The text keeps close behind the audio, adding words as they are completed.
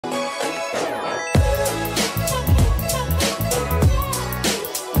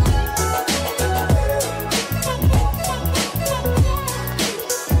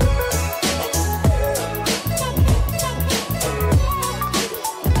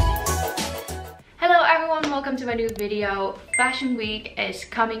welcome to my new video. Fashion week is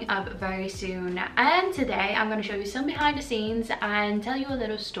coming up very soon, and today I'm going to show you some behind the scenes and tell you a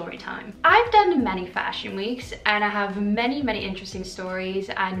little story time. I've done many fashion weeks and I have many interesting stories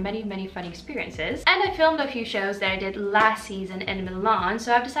and many funny experiences, and I filmed a few shows that I did last season in Milan,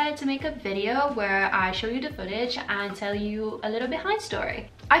 so I've decided to make a video where I show you the footage and tell you a little behind story.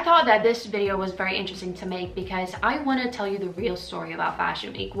 I thought that this video was very interesting to make because I want to tell you the real story about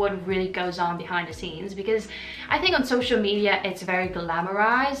Fashion Week, what really goes on behind the scenes, because I think on social media it's very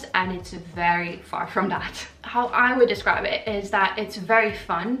glamorized and it's very far from that. How I would describe it is that it's very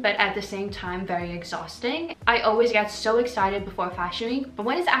fun, but at the same time very exhausting. I always get so excited before Fashion Week, but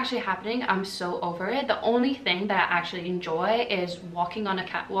when it's actually happening, I'm so over it. The only thing that I actually enjoy is walking on a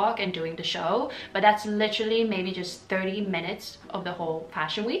catwalk and doing the show, but that's literally maybe just 30 minutes of the whole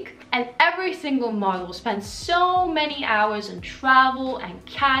Fashion Week. And every single model spends so many hours in travel and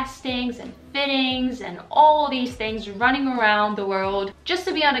castings and fittings and all these things, running around the world just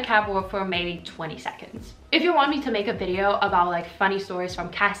to be on the catwalk for maybe 20 seconds. If you want me to make a video about like funny stories from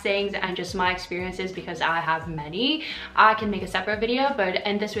castings and just my experiences, because I have many, I can make a separate video, but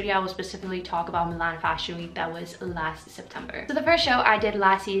in this video I will specifically talk about Milan Fashion Week that was last September. So the first show I did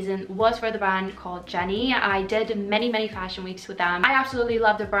last season was for the brand called Genny. I did many fashion weeks with them. I absolutely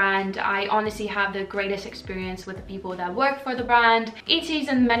love the brand. I honestly have the greatest experience with the people that work for the brand. Each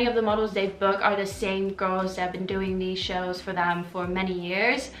season, many of the models they book are the same girls that have been doing these shows for them for many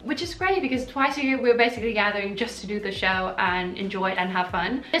years, which is great because twice a year we're basically gathering just to do the show and enjoy it and have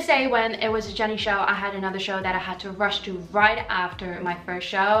fun. This day when it was a Genny show, I had another show that I had to rush to right after my first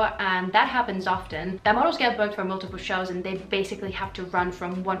show, and that happens often. That models get booked for multiple shows and they basically have to run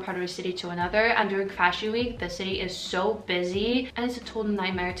from one part of the city to another, and during Fashion Week the city is so busy and it's a total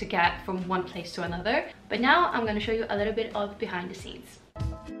nightmare to get from one place to another. But now I'm going to show you a little bit of behind the scenes.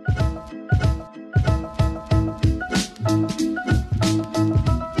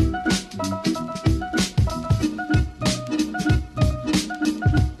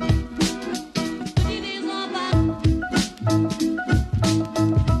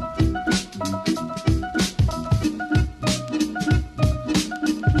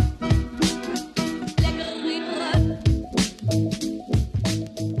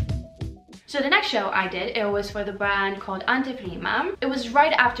 So the next show I did, it was for the brand called Anteprima. It was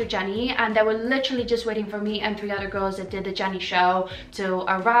right after Genny, and they were literally just waiting for me and 3 other girls that did the Genny show to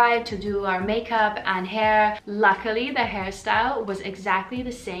arrive to do our makeup and hair. Luckily, the hairstyle was exactly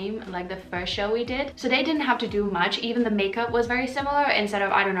the same like the first show we did, so they didn't have to do much. Even the makeup was very similar. Instead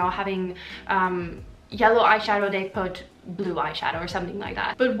of, I don't know, having yellow eyeshadow, they put blue eyeshadow or something like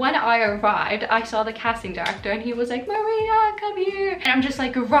that. But when I arrived, I saw the casting director and he was like, "Maria, come here." And I'm just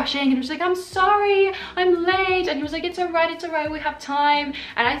like rushing and he was like, "I'm sorry, I'm late." And he was like, it's all right, we have time."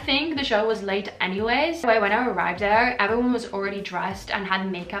 And I think the show was late anyways. Anyway, when I arrived there, everyone was already dressed and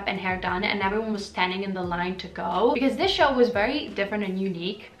had makeup and hair done, and everyone was standing in the line to go, because this show was very different and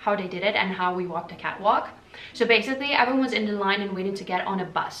unique how they did it and how we walked the catwalk. So basically everyone was in the line and waiting to get on a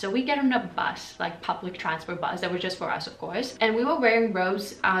bus. So we get on a bus, like public transport bus, that was just for us of course, and we were wearing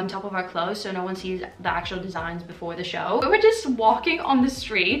robes on top of our clothes so no one sees the actual designs before the show. We were just walking on the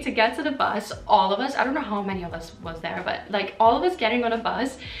street to get to the bus, all of us. I don't know how many of us was there, but like all of us getting on a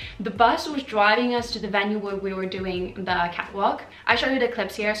bus. The bus was driving us to the venue where we were doing the catwalk. I show you the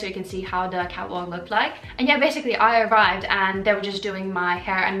clips here so you can see how the catwalk looked like. And yeah, basically I arrived and they were just doing my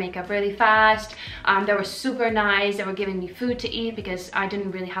hair and makeup really fast. They were super nice. They were giving me food to eat because I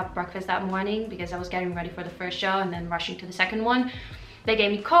didn't really have breakfast that morning because I was getting ready for the first show and then rushing to the second one. They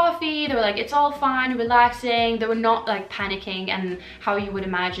gave me coffee. They were like, it's all fine, relaxing. They were not like panicking and how you would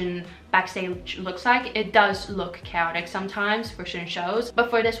imagine backstage looks like. It does look chaotic sometimes for certain shows, but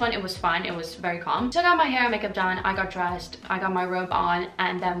for this one it was fine. It was very calm. So I got my hair and makeup done, I got dressed, I got my robe on,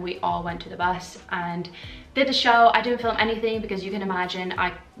 and then we all went to the bus and did the show. I didn't film anything because you can imagine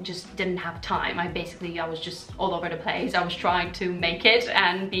I just didn't have time. I was just all over the place. I was trying to make it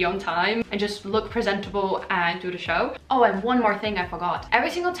and be on time and just look presentable and do the show. Oh, and one more thing I forgot. Every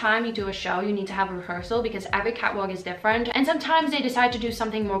single time you do a show, you need to have a rehearsal because every catwalk is different, and sometimes they decide to do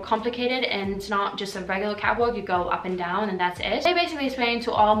something more complicated and it's not just a regular catwalk. You go up and down and that's it. They basically explain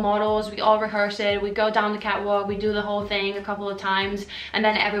to all models, we all rehearse it, we go down the catwalk, we do the whole thing a couple of times, and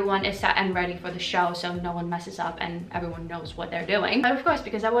then everyone is set and ready for the show so no one messes up and everyone knows what they're doing. But of course,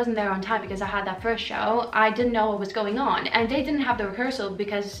 because I wasn't there on time because I had that first show, I didn't know what was going on, and they didn't have the rehearsal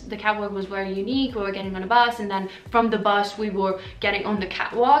because the catwalk was very unique. We were getting on a bus, and then from the bus we were getting on the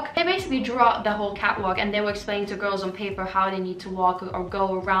catwalk. They basically drew out the whole catwalk, and they were explaining to girls on paper how they need to walk or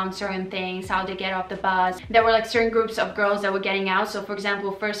go around certain things, how they get off the bus. There were like certain groups of girls that were getting out. So for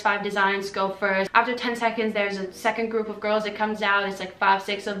example, first 5 designs go first. After 10 seconds there's a second group of girls that comes out. It's like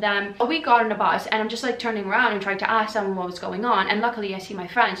 5-6 of them. We got on the bus, and I'm just like turning around and trying to ask someone what was going on, and luckily I see my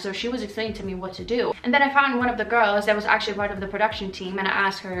friend, so she was explaining to me what to do. And then I found one of the girls that was actually part of the production team, and I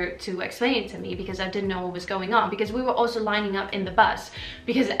asked her to explain it to me because I didn't know what was going on, because we were also lining up in the bus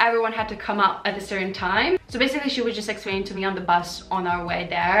because everyone had to come out at a certain time. So basically she was just explaining to me on the bus on our way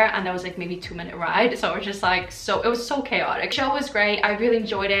there, and that was like maybe 2-minute ride. So it was just like, it was so chaotic. The show was great. I really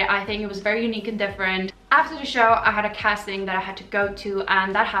enjoyed it. I think it was very unique and different. After the show, I had a casting that I had to go to,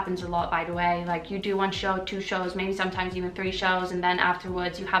 and that happens a lot, by the way. Like, you do 1 show, 2 shows, maybe sometimes even 3 shows, and then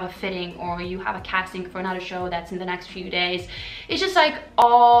afterwards you have a fitting or you have a casting for another show that's in the next few days. It's just like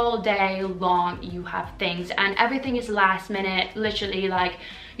all day long you have things, and everything is last minute. Literally, like,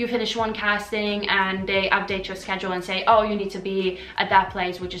 you finish one casting and they update your schedule and say, oh, you need to be at that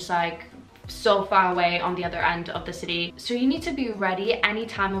place, which is like so far away on the other end of the city. So you need to be ready any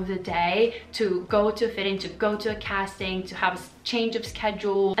time of the day to go to a fitting, to go to a casting, to have a change of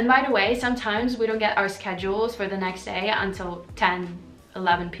schedule. And by the way, sometimes we don't get our schedules for the next day until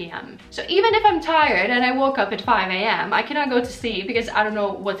 11 p.m. So even if I'm tired and I woke up at 5 a.m, I cannot go to sleep because I don't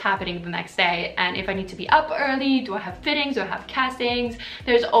know what's happening the next day, and if I need to be up early, do I have fittings, do I have castings?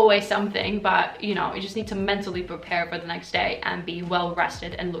 There's always something, but you know, you just need to mentally prepare for the next day and be well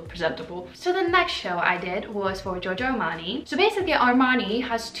rested and look presentable. So the next show I did was for Giorgio Armani. So basically Armani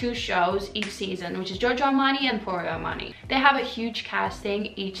has 2 shows each season, which is Giorgio Armani and Emporio Armani. They have a huge casting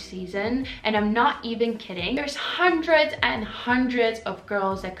each season, and I'm not even kidding. There's hundreds and hundreds of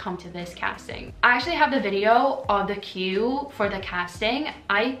girls that come to this casting. I actually have the video of the queue for the casting.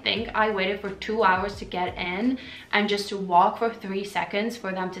 I think I waited for 2 hours to get in and just to walk for 3 seconds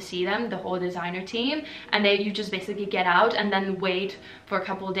for them to see them, the whole designer team, and you just basically get out and then wait for a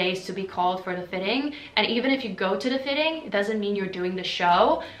couple of days to be called for the fitting. And even if you go to the fitting, it doesn't mean you're doing the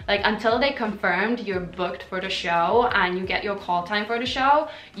show. Like, until they confirmed you're booked for the show and you get your call time for the show,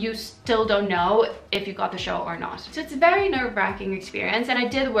 you still don't know if you got the show or not. So it's a very nerve-wracking experience. And I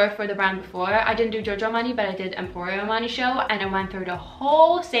did work for the brand before. I didn't do Giorgio Armani, but I did Emporio Armani show, and I went through the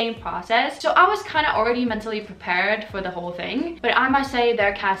whole same process. So I was kind of already mentally prepared for the whole thing. But I must say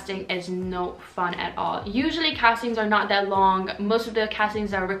their casting is no fun at all. Usually castings are not that long. Most of the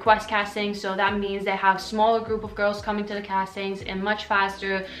castings are request castings, so that means they have smaller group of girls coming to the castings and much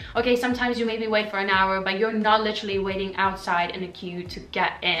faster. Okay, sometimes you maybe wait for an hour, but you're not literally waiting outside in a queue to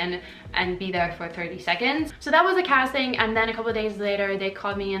get in and be there for 30 seconds. So that was the casting, and then a couple of days later they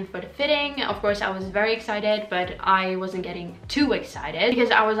called me in for the fitting. Of course I was very excited, but I wasn't getting too excited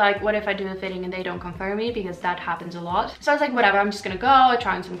because I was like, what if I do the fitting and they don't confirm me, because that happens a lot. So I was like, whatever, I'm just gonna go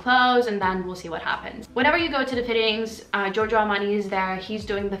try on some clothes and then we'll see what happens. Whenever you go to the fittings, Giorgio Armani is there, he's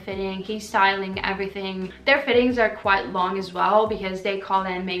doing the fitting, he's styling everything. Their fittings are quite long as well because they call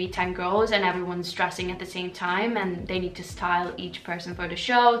in maybe 10 girls and everyone's dressing at the same time, and they need to style each person for the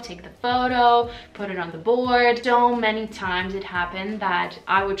show, take the photo, put it on the board. So many times it happened that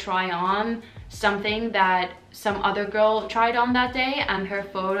I would try on something that some other girl tried on that day and her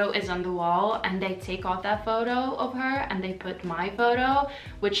photo is on the wall, and they take off that photo of her and they put my photo,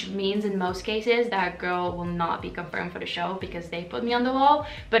 which means in most cases that girl will not be confirmed for the show because they put me on the wall.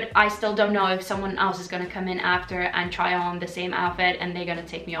 But I still don't know if someone else is gonna come in after and try on the same outfit and they're gonna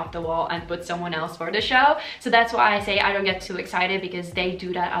take me off the wall and put someone else for the show. So that's why I say I don't get too excited, because they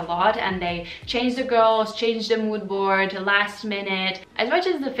do that a lot and they change the girls, change the mood board last minute. As much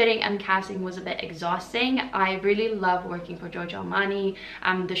as the fitting and casting was a bit exhausting, I really love working for Giorgio Armani.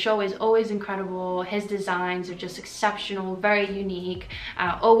 The show is always incredible. His designs are just exceptional, very unique,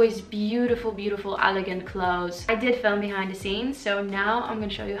 always beautiful, beautiful, elegant clothes. I did film behind the scenes, so now I'm gonna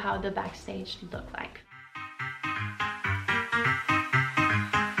show you how the backstage looked like.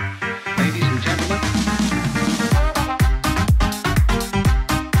 Ladies and gentlemen.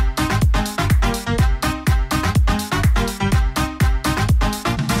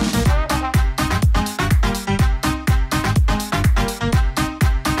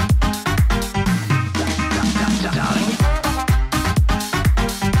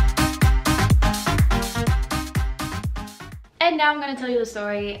 And now I'm gonna tell you the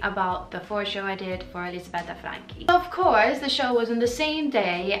story about the photo show I did for Elisabetta Franchi. Of course, the show was on the same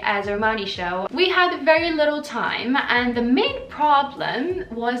day as Armani show. We had very little time, and the main problem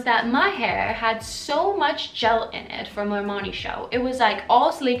was that my hair had so much gel in it from Armani show. It was like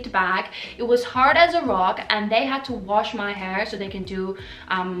all slicked back, it was hard as a rock, and they had to wash my hair so they can do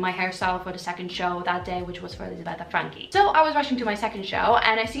my hairstyle for the second show that day, which was for Elisabetta Franchi. So I was rushing to my second show,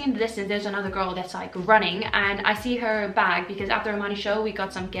 and I see in the distance there's another girl that's like running, and I see her bag, because after Armani show we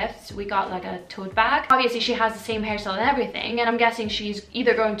got some gifts. We got like a tote bag. Obviously she has the same hairstyle and everything, and I'm guessing she's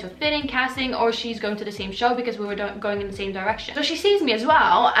either going to fitting, casting, or she's going to the same show because we were going in the same direction. So she sees me as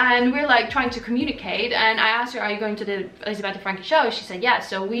well, and we're like trying to communicate, and I asked her, are you going to the Elisabetta Franchi show? She said yes,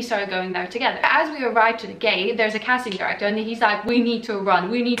 so we started going there together. As we arrived to the gate, there's a casting director, and he's like, we need to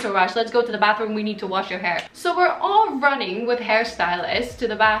run, we need to rush, let's go to the bathroom, we need to wash your hair. So we're all running with hairstylists to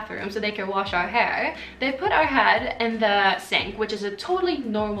the bathroom so they can wash our hair. They put our head in the sink, which is a totally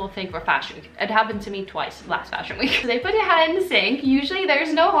normal thing for fashion week. It happened to me twice last fashion week. So they put your head in the sink. Usually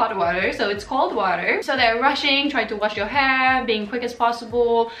there's no hot water, so it's cold water. So they're rushing, trying to wash your hair, being quick as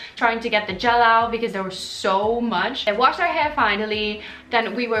possible, trying to get the gel out because there was so much. They washed our hair finally.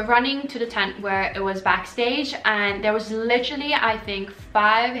 Then we were running to the tent where it was backstage, and there was literally, I think,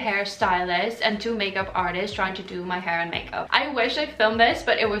 5 hairstylists and 2 makeup artists trying to do my hair and makeup. I wish I filmed this,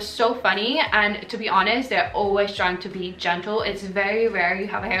 but it was so funny, and to be honest, they're always trying to be gentle. It's very rare you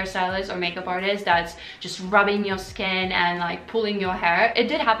have a hairstylist or makeup artist that's just rubbing your skin and like pulling your hair. It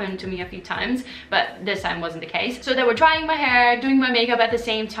did happen to me a few times, but this time wasn't the case. So they were drying my hair, doing my makeup at the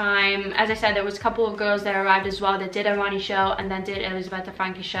same time. As I said, there was a couple of girls that arrived as well that did Armani show and then did Elisabetta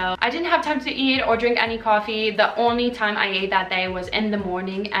Franchi show. I didn't have time to eat or drink any coffee. The only time I ate that day was in the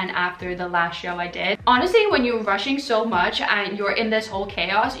morning and after the last show I did. Honestly, when you're rushing so much and you're in this whole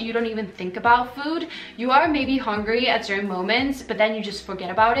chaos, you don't even think about food. You are maybe hungry at certain moments, but then you just forget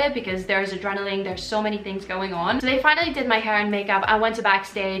about it because there's adrenaline, there's so many things going on. So they finally did my hair and makeup. I went to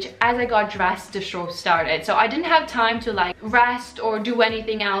backstage. As I got dressed, the show started. So I didn't have time to like rest or do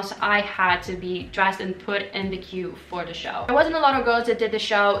anything else. I had to be dressed and put in the queue for the show. There wasn't a lot of girls that did the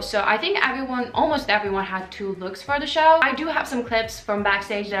show, so I think almost everyone had 2 looks for the show. I do have some clips from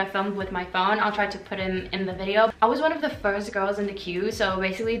backstage that I filmed with my phone. I'll try to put in the video. I was one of the first girls in the queue, so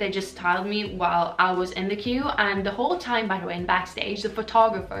basically they just styled me while I was in the queue, and the whole time, by the way, in backstage the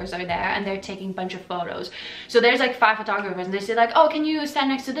photographers are there and they're taking a bunch of photos. So there's like 5 photographers, and they say like, oh, can you stand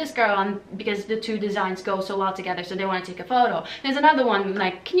next to this girl, and because the 2 designs go so well together, so they want to take a photo. There's another one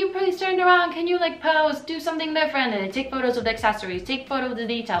like, can you please turn around, can you like pose, do something different, and they take photos of the accessories, take photos of the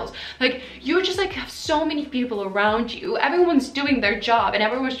details. Like, you're just like have so many people around you, everyone's doing their job and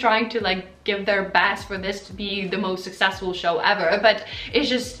everyone's trying to like give their best for this to be the most successful show ever, but it's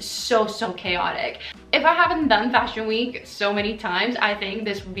just so chaotic. If I haven't done fashion week so many times, I think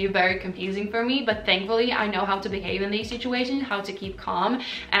this would be very confusing for me, but thankfully I know how to behave in these situations, how to keep calm,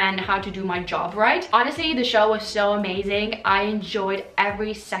 and how to do my job right. Honestly, the show was so amazing. I enjoyed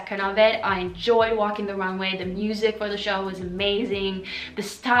every second of it. I enjoyed walking the runway. The music for the show was amazing. The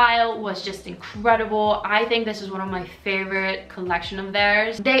style was just incredible. I think this is one of my favorite collection of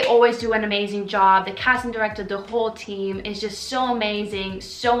theirs. They always do an amazing job. The casting director, the whole team is just so amazing,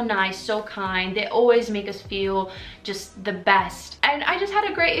 so nice, so kind. They always make us feel just the best, and I just had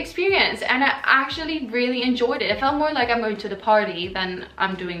a great experience, and I actually really enjoyed it. It felt more like I'm going to the party than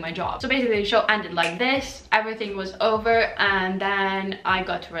I'm doing my job. So basically the show ended like this. Everything was over, and then I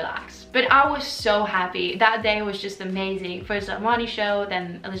got to relax, but I was so happy. That day was just amazing. First Armani show,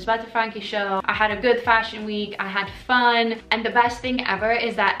 then Elisabetta Franchi show. I had a good fashion week, I had fun, and the best thing ever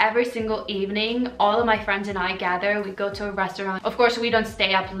is that every single evening all of my friends and I gather. We go to a restaurant. Of course we don't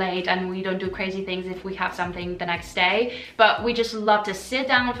stay up late and we don't do crazy things if we have something the next day, but we just love to sit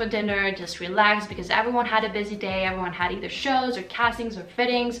down for dinner, just relax, because everyone had a busy day. Everyone had either shows or castings or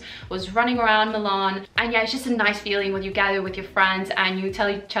fittings, was running around Milan, and yeah, it's just a nice feeling when you gather with your friends and you tell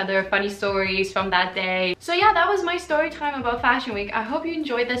each other funny stories from that day. So yeah, that was my story time about fashion week. I hope you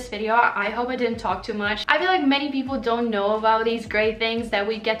enjoyed this video. I hope I didn't talk too much. I feel like many people don't know about these great things that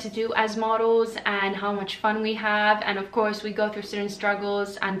we get to do as models and how much fun we have, and of course we go through certain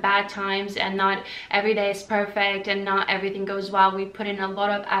struggles and bad times, and not every day is perfect and not everything goes well. We put in a lot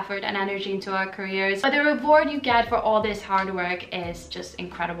of effort and energy into our careers, but the reward you get for all this hard work is just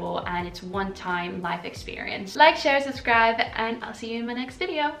incredible, and it's one-time life experience. Like, share, subscribe, and I'll see you in my next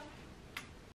video.